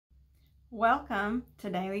Welcome to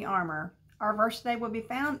Daily Armor. Our verse today will be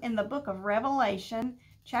found in the book of Revelation,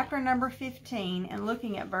 chapter number 15, and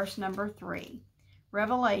looking at verse number 3.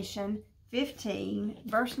 Revelation 15,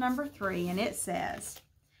 verse number 3, and it says,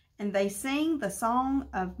 "And they sing the song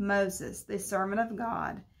of Moses, the servant of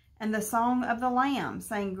God, and the song of the Lamb,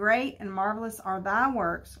 saying, Great and marvelous are thy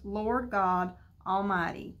works, Lord God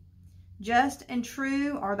Almighty. Just and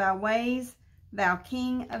true are thy ways, thou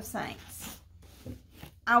King of saints."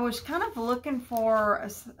 I was kind of looking for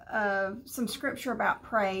some scripture about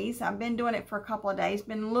praise. I've been doing it for a couple of days.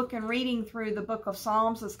 Been reading through the book of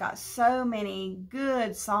Psalms. It's got so many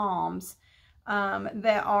good psalms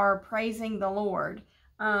that are praising the Lord.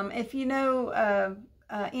 If you know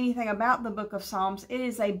anything about the book of Psalms, it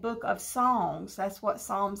is a book of songs. That's what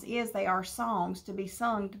Psalms is. They are songs to be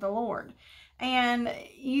sung to the Lord. And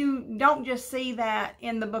you don't just see that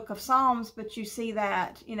in the book of Psalms, but you see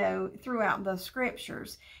that, throughout the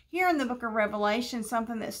scriptures. Here in the book of Revelation,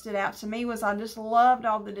 something that stood out to me was I just loved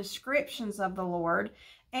all the descriptions of the Lord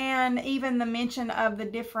and even the mention of the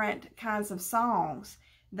different kinds of songs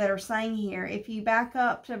that are sang here. If you back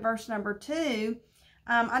up to verse number 2,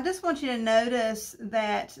 I just want you to notice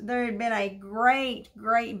that there had been a great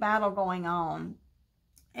battle going on,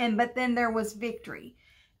 but then there was victory.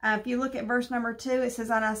 If you look at verse number 2, it says,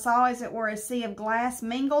 "And I saw as it were a sea of glass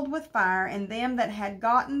mingled with fire, and them that had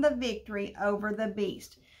gotten the victory over the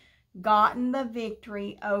beast." Gotten the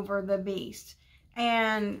victory over the beast.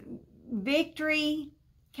 And victory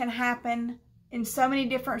can happen in so many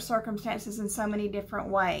different circumstances, in so many different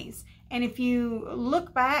ways. And if you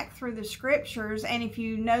look back through the scriptures, and if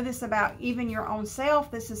you know this about even your own self,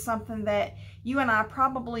 this is something that you and I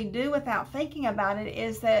probably do without thinking about it,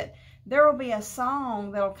 is that there will be a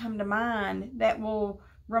song that will come to mind that will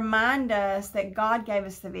remind us that God gave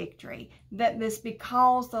us the victory. That this,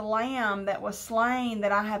 because the Lamb that was slain,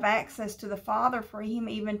 that I have access to the Father for Him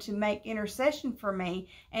even to make intercession for me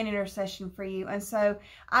and intercession for you. And so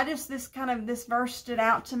this verse stood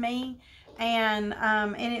out to me, and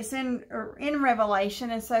it's in Revelation,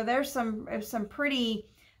 and so there's some pretty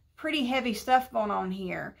heavy stuff going on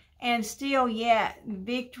here, and still yet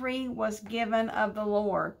victory was given of the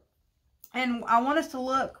Lord. And I want us to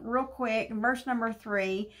look real quick, verse number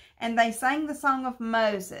 3, "And they sang the song of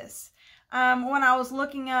Moses." When I was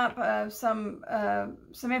looking up some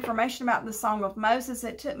information about the song of Moses,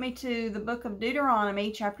 it took me to the book of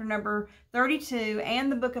Deuteronomy, chapter number 32, and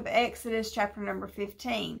the book of Exodus, chapter number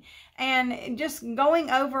 15. And just going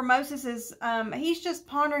over Moses's, he's just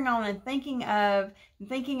pondering on and thinking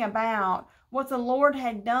about what the Lord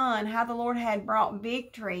had done, how the Lord had brought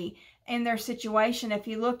victory in their situation. If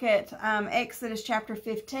you look at Exodus chapter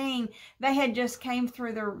 15, they had just came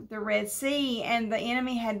through the Red Sea, and the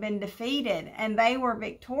enemy had been defeated, and they were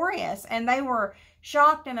victorious, and they were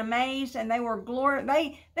shocked and amazed, and they were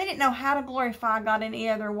they didn't know how to glorify God in any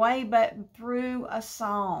other way but through a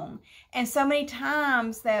song. And so many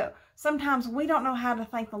times sometimes we don't know how to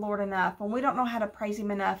thank the Lord enough, and we don't know how to praise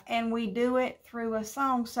Him enough, and we do it through a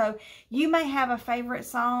song. So you may have a favorite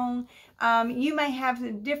song. You may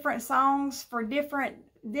have different songs for different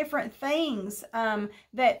things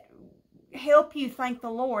that help you thank the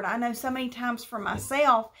Lord. I know so many times for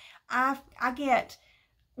myself, I get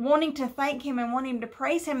wanting to thank Him and wanting to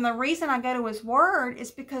praise Him. The reason I go to His Word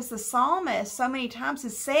is because the psalmist so many times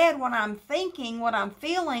has said what I'm thinking, what I'm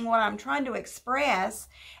feeling, what I'm trying to express,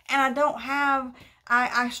 and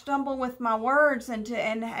I stumble with my words and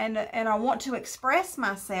I want to express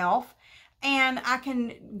myself. And I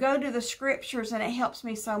can go to the scriptures, and it helps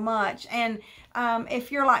me so much. And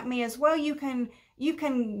if you're like me as well, you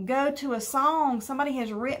can go to a song. Somebody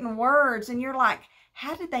has written words, and you're like,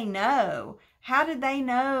 how did they know? How did they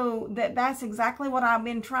know that that's exactly what I've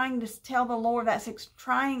been trying to tell the Lord? That's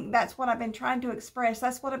what I've been trying to express.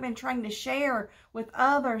 That's what I've been trying to share with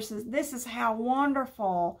others. This is how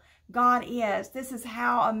wonderful God is. This is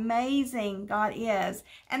how amazing God is.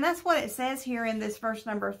 And that's what it says here in this verse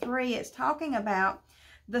number 3. It's talking about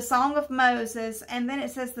the song of Moses, and then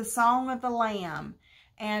it says the song of the Lamb.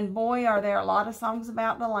 And boy, are there a lot of songs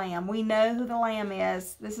about the Lamb. We know who the Lamb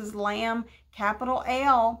is. This is Lamb, capital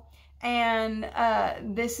L, and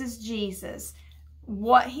this is Jesus.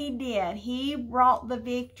 What He did, He brought the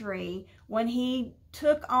victory when He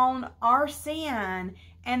took on our sin,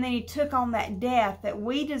 and then He took on that death that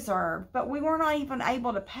we deserved, but we were not even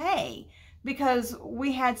able to pay, because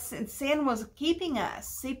sin was keeping us.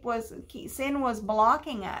 Sin was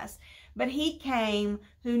blocking us. But He came,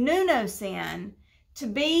 who knew no sin, to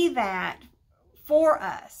be that for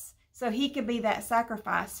us. so he could be that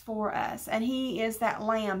sacrifice for us. And he is that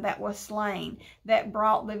lamb that was slain, that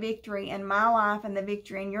brought the victory in my life and the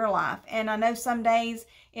victory in your life. And I know some days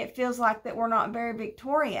it feels like that we're not very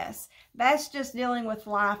victorious. That's just dealing with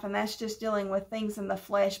life, and that's just dealing with things in the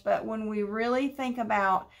flesh. But when we really think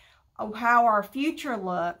about how our future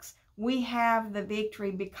looks, we have the victory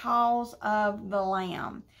because of the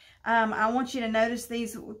lamb. I want you to notice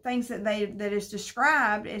these things that is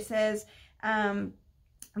described. It says,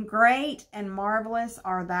 great and marvelous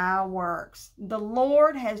are thy works. The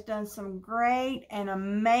Lord has done some great and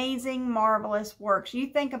amazing, marvelous works. You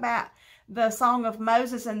think about the Song of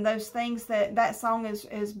Moses and those things that song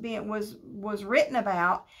was written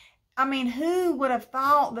about. I mean, who would have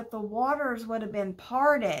thought that the waters would have been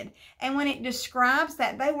parted? And when it describes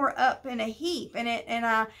that, they were up in a heap. And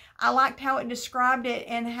I liked how it described it,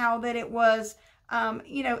 and how that it was,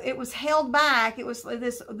 it was held back. It was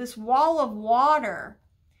this wall of water.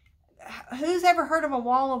 Who's ever heard of a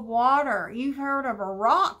wall of water? You've heard of a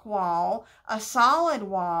rock wall, a solid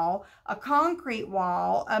wall, a concrete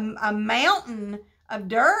wall, a mountain of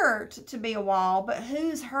dirt to be a wall. But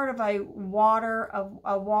who's heard of a wall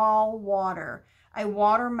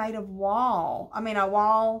made of wall? I mean, a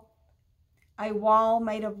wall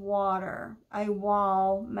made of water. A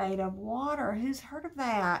wall made of water. Who's heard of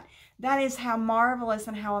that? That is how marvelous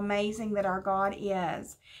and how amazing that our God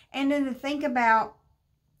is. And then to think about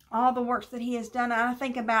all the works that he has done. I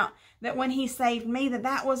think about that when he saved me,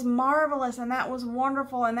 that was marvelous, and that was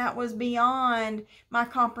wonderful, and that was beyond my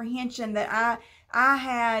comprehension, that I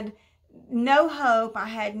had no hope. I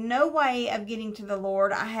had no way of getting to the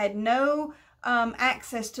Lord. I had no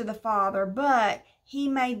access to the Father, but he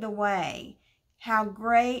made the way. How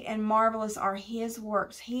great and marvelous are his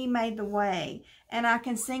works. He made the way. And I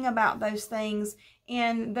can sing about those things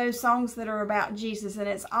in those songs that are about Jesus, and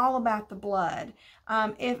it's all about the blood.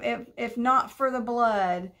 If not for the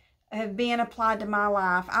blood have been applied to my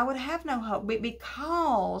life, I would have no hope. But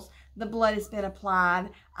because the blood has been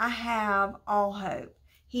applied, I have all hope.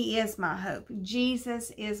 He is my hope.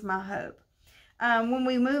 Jesus is my hope. When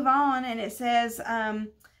we move on, and it says,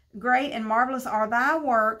 great and marvelous are thy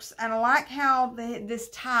works. And I like how this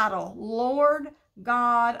title, Lord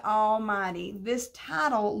God Almighty, this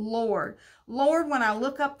title, Lord. Lord, when I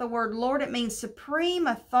look up the word Lord, it means supreme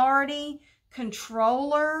authority,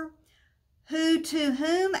 controller, to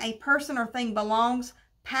whom a person or thing belongs,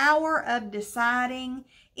 power of deciding.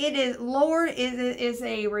 It is, Lord is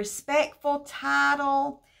a respectful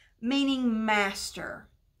title, meaning master.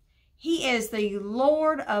 He is the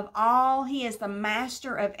Lord of all. He is the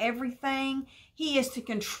master of everything. He is the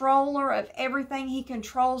controller of everything. He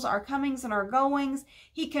controls our comings and our goings.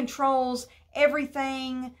 He controls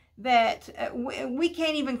everything that we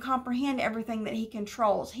can't even comprehend, everything that he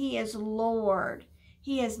controls. He is Lord.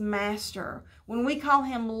 He is master. When we call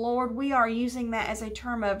him Lord, we are using that as a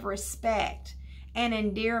term of respect and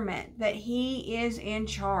endearment, that he is in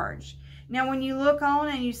charge. Now, when you look on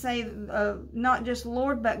and you say not just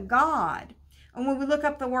Lord, but God, and when we look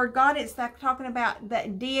up the word God, it's like talking about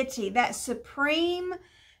that deity, that supreme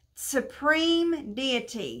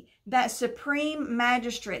deity, that supreme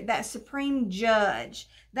magistrate, that supreme judge,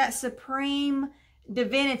 that supreme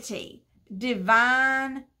divinity,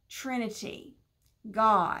 divine Trinity,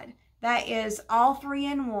 God. That is all three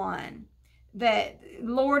in one. That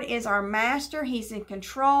Lord is our master. He's in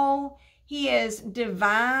control. He is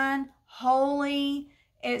divine, holy.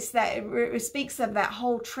 It speaks of that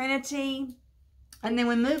whole Trinity. And then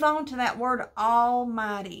we move on to that word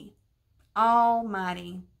Almighty.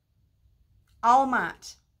 Almighty.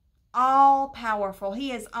 Almight. All powerful.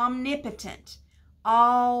 He is omnipotent.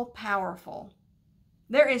 All powerful.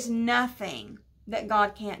 There is nothing that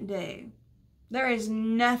God can't do. There is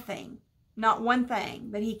nothing, not one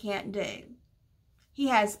thing, that he can't do. He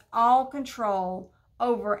has all control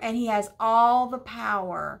over, and he has all the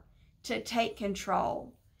power to take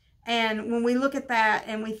control. And when we look at that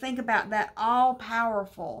and we think about that all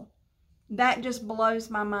powerful, that just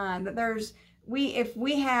blows my mind. That if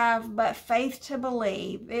we have but faith to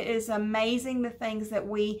believe, it is amazing the things that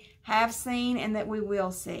we have seen and that we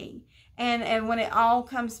will see. And when it all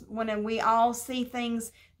comes, when we all see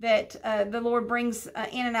things that the Lord brings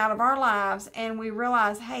in and out of our lives, and we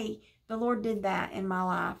realize, hey, the Lord did that in my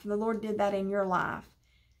life, and the Lord did that in your life.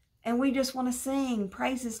 And we just want to sing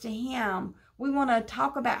praises to him. We want to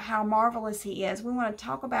talk about how marvelous he is. We want to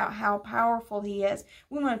talk about how powerful he is.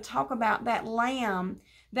 We want to talk about that lamb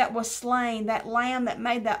that was slain, that lamb that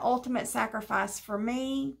made that ultimate sacrifice for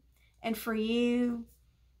me and for you.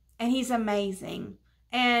 And he's amazing.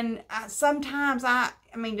 And sometimes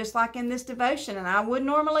just like in this devotion, and I would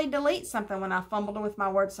normally delete something when I fumbled with my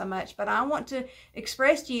words so much, but I want to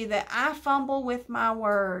express to you that I fumble with my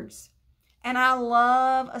words. And I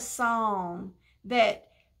love a song that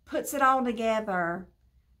puts it all together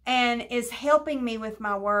and is helping me with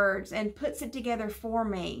my words and puts it together for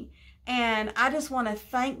me. And I just want to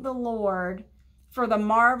thank the Lord for the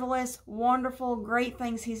marvelous, wonderful, great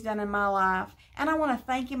things He's done in my life. And I want to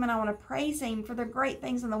thank Him and I want to praise Him for the great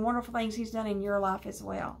things and the wonderful things He's done in your life as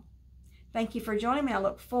well. Thank you for joining me. I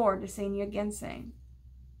look forward to seeing you again soon.